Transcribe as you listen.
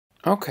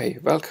Okay,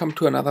 welcome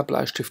to another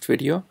Bleistift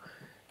video,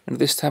 and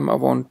this time I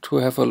want to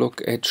have a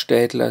look at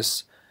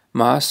Staedtler's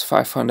Mars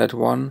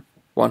 501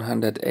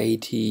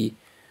 180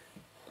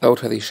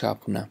 rotary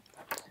sharpener.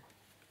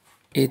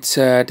 It's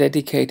a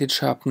dedicated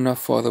sharpener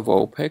for the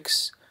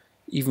Wopex,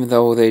 even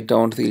though they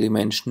don't really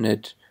mention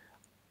it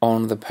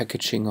on the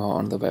packaging or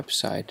on the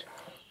website.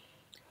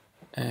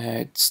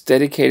 It's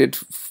dedicated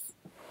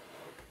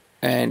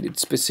and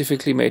it's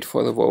specifically made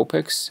for the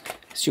Wopex.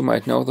 As you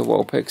might know, the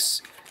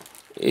Wopex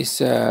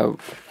is a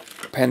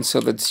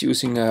pencil that's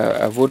using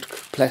a wood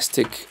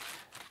plastic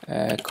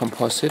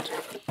composite,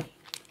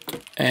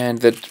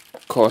 and that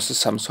causes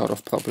some sort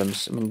of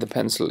problems. I mean, the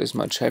pencil is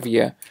much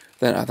heavier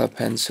than other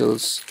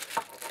pencils,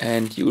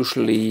 and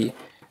usually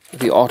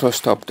the auto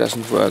stop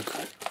doesn't work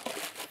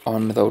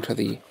on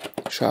rotary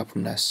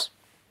sharpeners.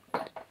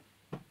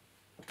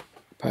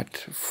 But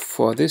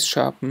for this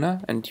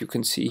sharpener, and you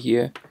can see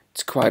here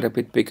it's quite a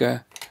bit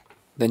bigger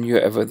than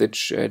your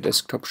average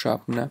desktop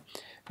sharpener.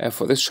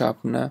 For this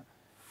sharpener,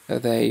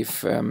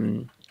 they've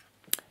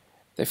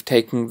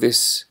taken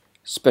this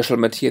special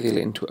material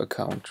into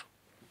account.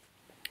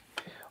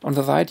 On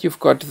the right, you've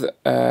got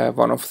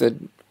one of the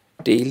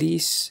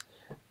Delis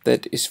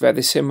that is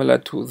very similar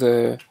to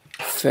the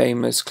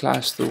famous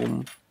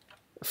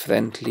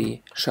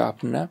classroom-friendly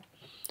sharpener,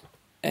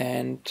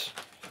 and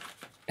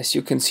as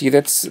you can see,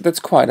 that's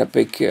quite a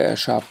big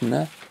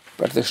sharpener,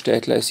 but the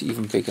Staedtler is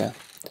even bigger.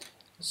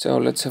 So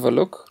let's have a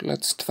look.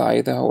 Let's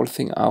try the whole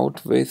thing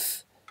out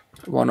with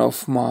one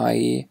of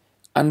my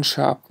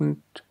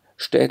unsharpened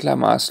Staedtler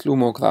Mars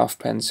Lumograph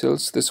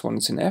pencils. This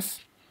one's in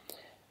F.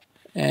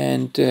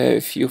 And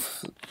if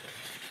you've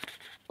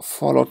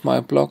followed my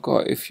blog,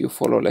 or if you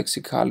follow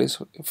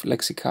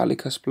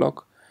Lexicalica's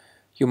blog,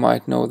 you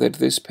might know that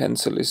this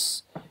pencil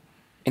is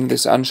in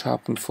this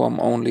unsharpened form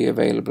only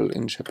available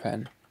in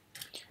Japan.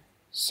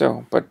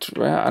 So, but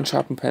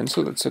unsharpened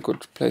pencil, that's a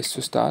good place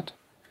to start.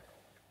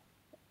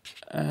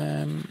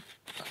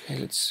 Okay,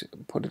 let's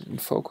put it in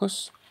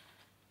focus.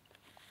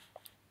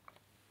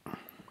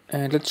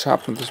 And let's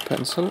sharpen this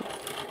pencil.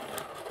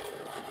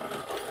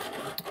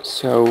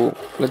 So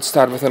let's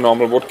start with a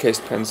normal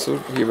wood-cased pencil,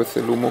 here with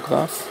the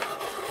Lumograph.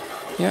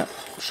 Yeah,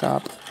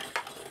 sharp.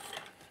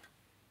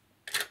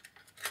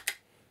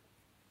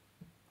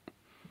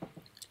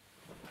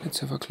 Let's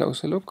have a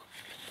closer look.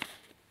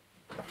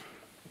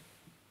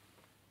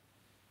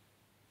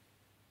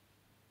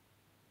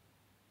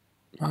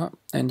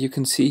 And you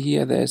can see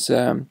here there's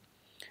a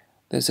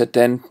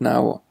dent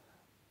now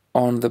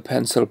on the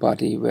pencil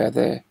body where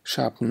the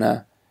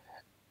sharpener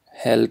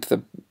held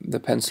the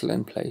pencil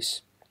in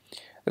place.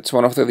 That's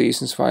one of the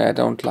reasons why I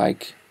don't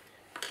like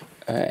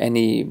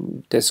any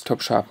desktop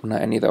sharpener,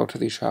 any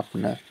rotary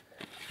sharpener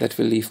that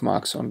will leave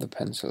marks on the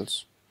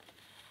pencils.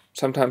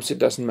 Sometimes it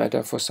doesn't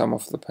matter for some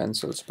of the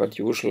pencils, but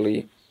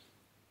usually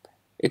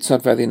it's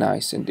not very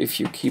nice, and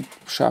if you keep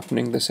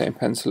sharpening the same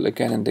pencil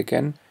again and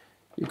again,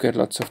 you get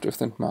lots of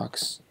different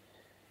marks.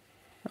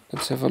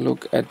 Let's have a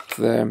look at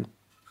the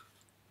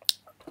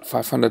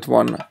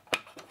 501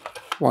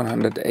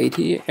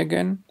 180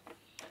 again.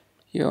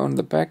 Here on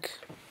the back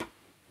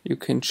you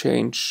can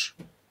change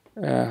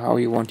how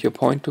you want your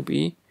point to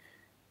be.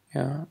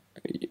 Yeah,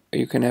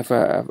 you can have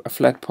a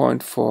flat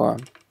point for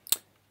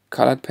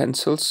colored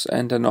pencils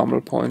and a normal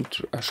point,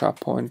 a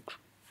sharp point,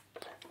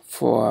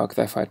 for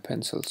graphite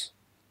pencils.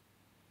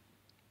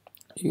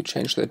 You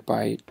change that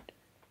by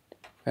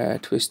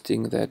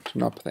twisting that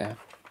knob there.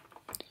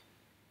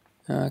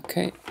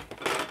 Okay,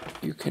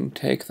 you can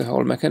take the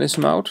whole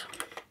mechanism out.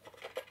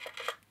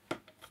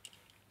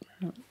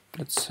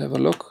 Let's have a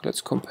look.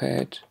 Let's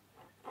compare it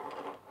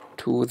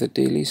to the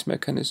Deli's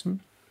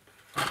mechanism.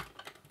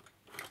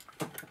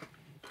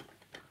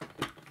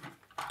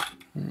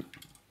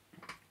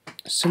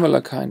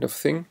 Similar kind of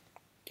thing,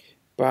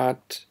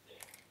 but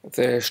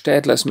the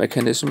Staedtler's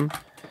mechanism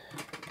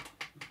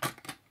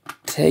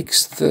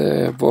takes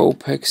the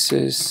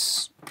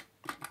Wopex's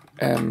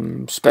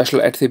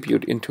special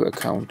attribute into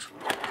account.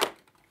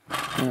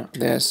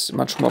 There's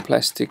much more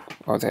plastic,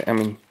 or there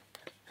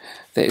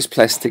is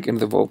plastic in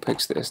the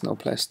Wopex, there's no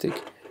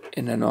plastic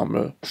in a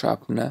normal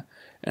sharpener,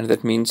 and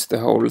that means the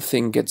whole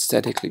thing gets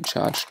statically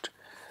charged.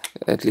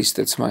 At least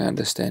that's my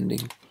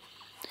understanding.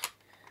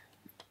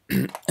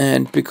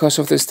 And because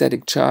of the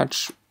static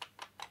charge,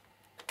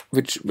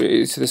 which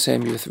is the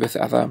same with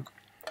other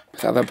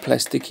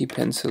plasticky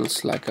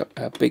pencils, like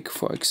a Bic,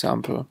 for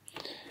example,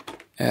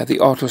 the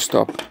auto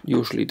stop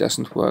usually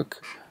doesn't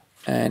work,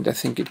 and I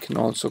think it can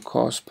also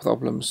cause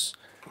problems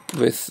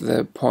with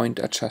the point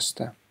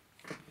adjuster.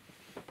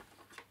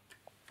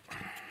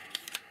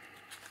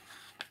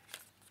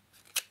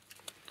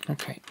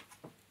 Okay,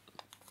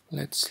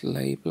 let's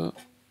label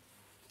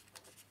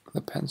the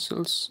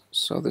pencils.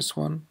 So this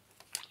one,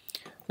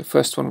 the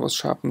first one was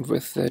sharpened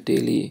with the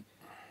Deli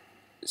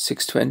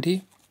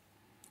 620.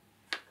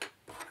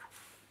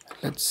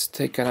 Let's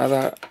take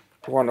another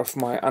one of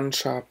my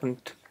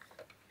unsharpened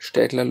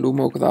Staedtler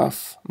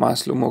Lumograph,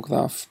 Mars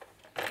Lumograph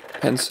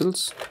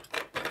pencils.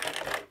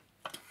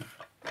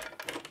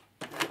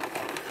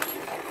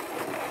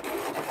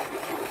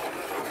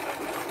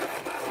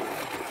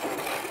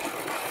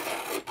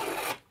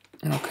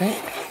 Okay,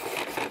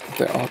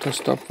 the auto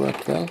stop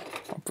worked well.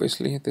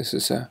 Obviously, this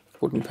is a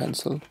wooden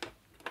pencil.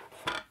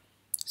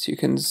 As you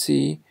can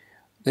see,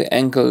 the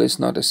angle is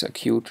not as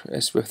acute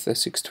as with the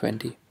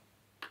 620.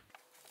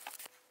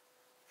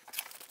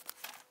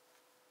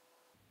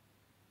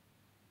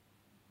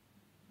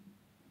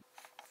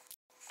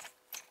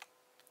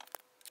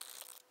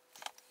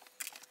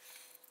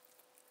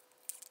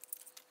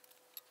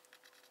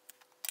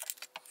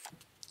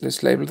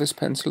 Let's label this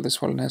pencil.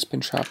 This one has been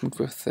sharpened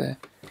with the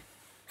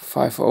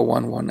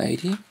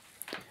 501-180.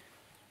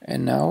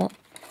 And now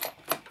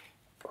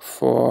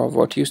for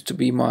what used to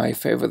be my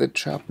favorite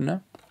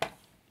sharpener.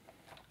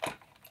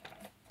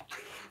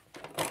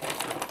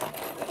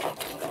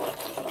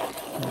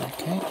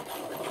 Okay.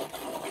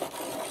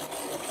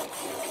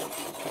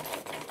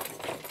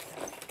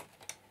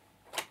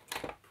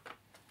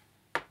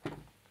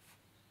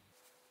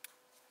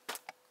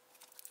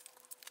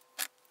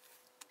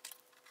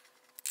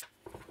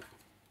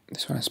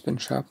 This one has been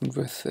sharpened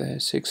with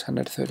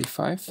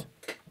 635.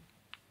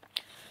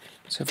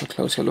 Let's have a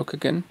closer look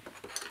again.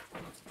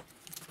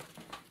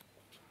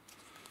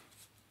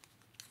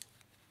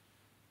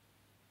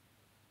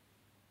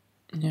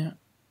 Yeah,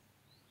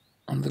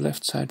 on the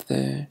left side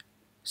the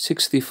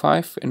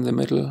 65, in the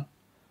middle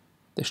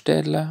the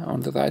Staedtler,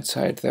 on the right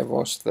side there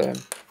was the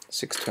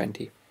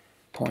 620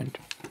 point.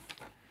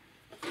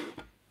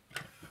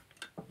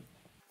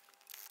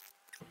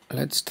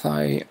 Let's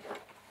try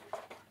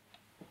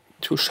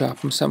to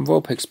sharpen some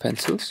Wopex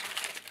pencils.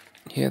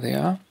 Here they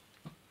are.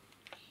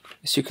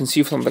 As you can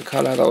see from the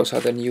color, those are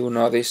the new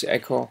Northeast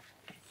Echo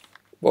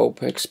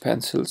Wopex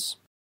pencils.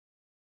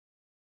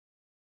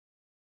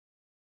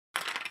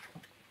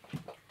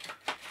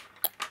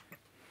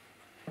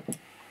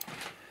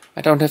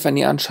 I don't have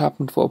any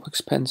unsharpened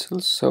Wopex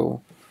pencils,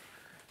 so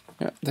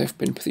yeah, they've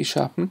been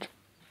pre-sharpened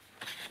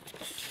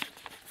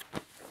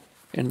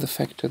in the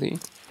factory.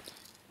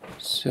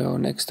 So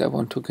next I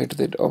want to get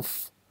rid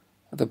of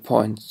the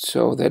point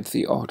so that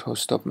the auto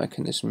stop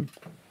mechanism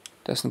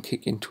doesn't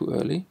kick in too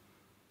early.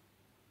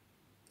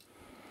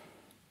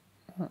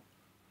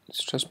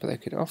 Let's just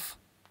break it off.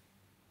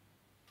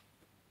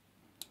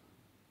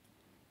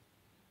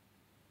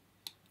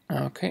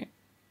 Okay.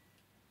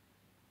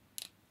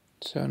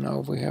 So now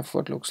we have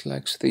what looks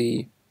like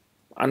the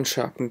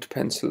unsharpened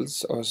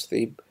pencils, or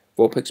the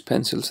Wopex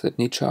pencils that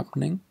need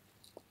sharpening.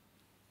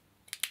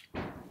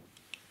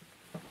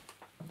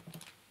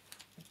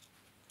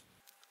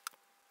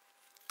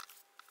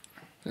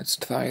 Let's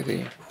try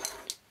the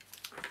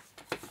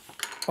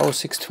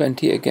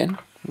 0620 again,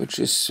 which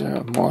is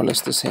more or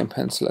less the same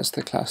pencil as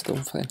the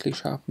classroom friendly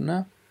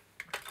sharpener.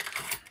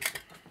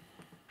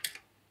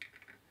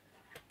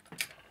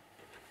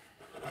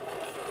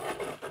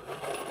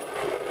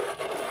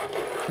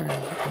 And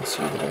you can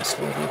see that I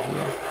struggle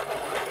here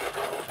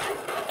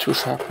to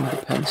sharpen the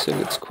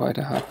pencil. It's quite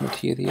a hard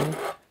material,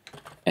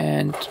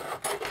 and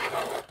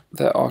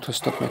the auto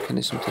stop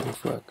mechanism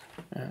didn't work.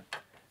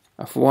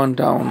 I've worn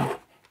down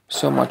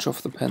so much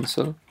of the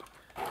pencil,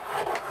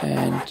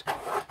 and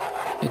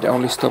it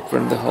only stopped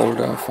when the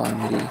holder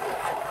finally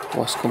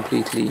was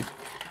completely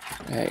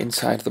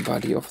inside the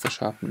body of the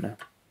sharpener.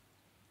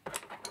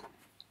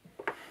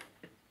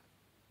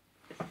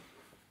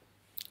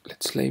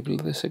 Let's label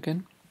this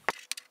again.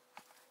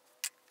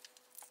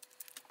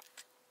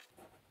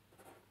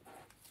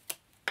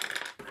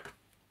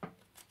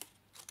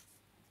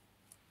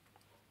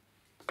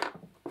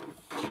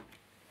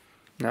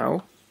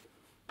 Now,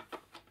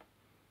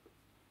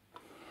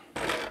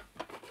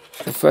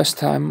 the first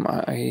time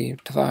I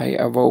try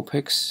a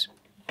Wopex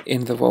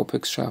in the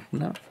Wopex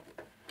sharpener.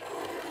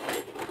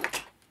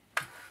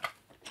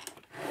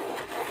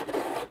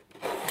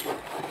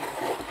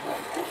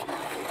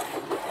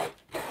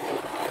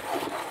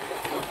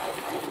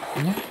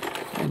 Yeah,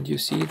 and you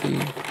see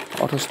the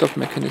auto stop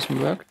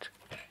mechanism worked.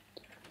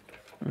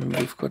 And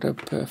we've got a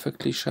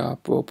perfectly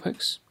sharp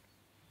Wopex.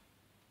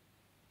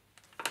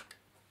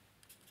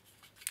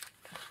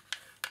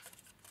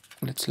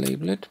 Let's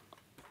label it.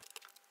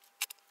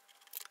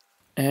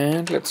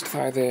 And let's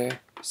try the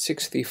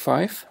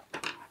 65.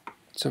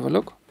 Let's have a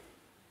look.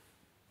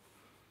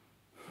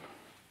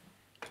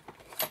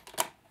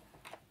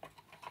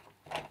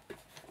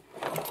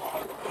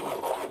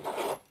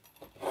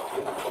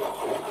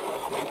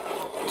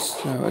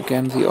 So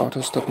again, the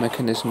auto stop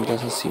mechanism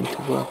doesn't seem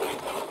to work,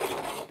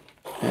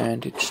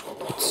 and it's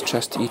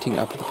just eating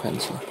up the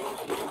pencil.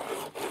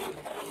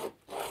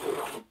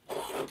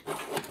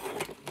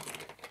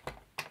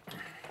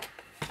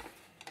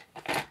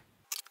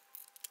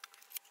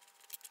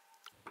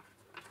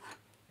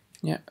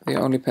 Yeah, the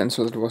only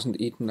pencil that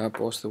wasn't eaten up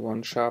was the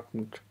one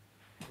sharpened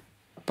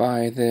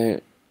by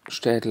the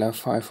Staedtler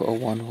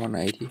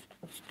 501-180.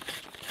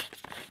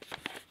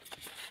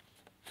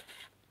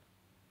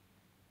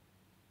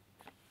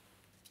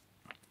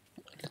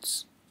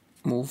 Let's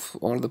move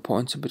all the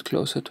points a bit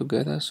closer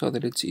together so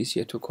that it's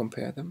easier to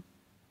compare them.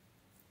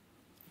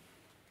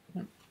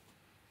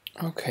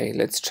 Okay,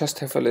 let's just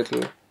have a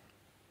little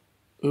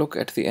look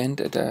at the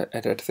end at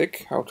a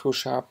trick, how to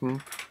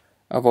sharpen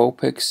a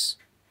Wopex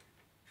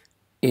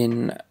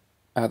in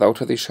a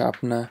rotary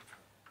sharpener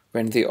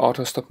when the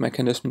auto stop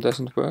mechanism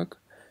doesn't work.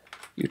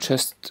 You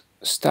just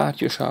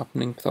start your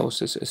sharpening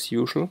process as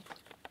usual.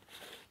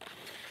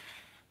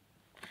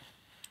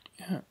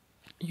 Yeah.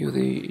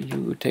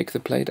 You take the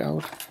plate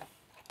out,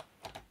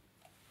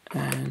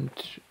 and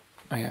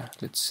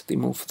let's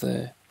remove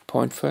the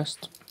point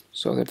first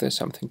so that there's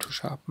something to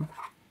sharpen.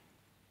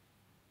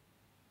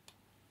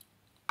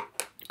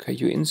 Okay,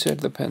 you insert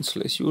the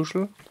pencil as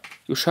usual,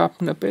 you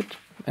sharpen a bit,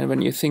 and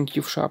when you think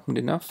you've sharpened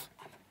enough,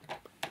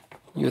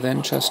 you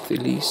then just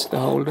release the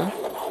holder,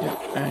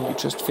 and you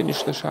just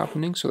finish the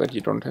sharpening so that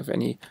you don't have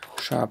any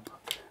sharp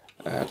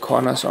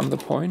corners on the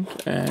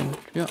point, and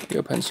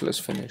your pencil is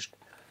finished.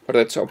 But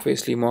that's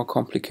obviously more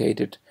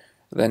complicated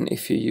than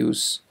if you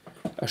use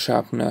a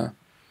sharpener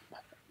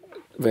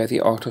where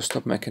the auto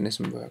stop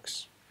mechanism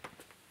works.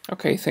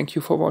 Okay, thank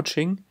you for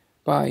watching.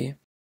 Bye.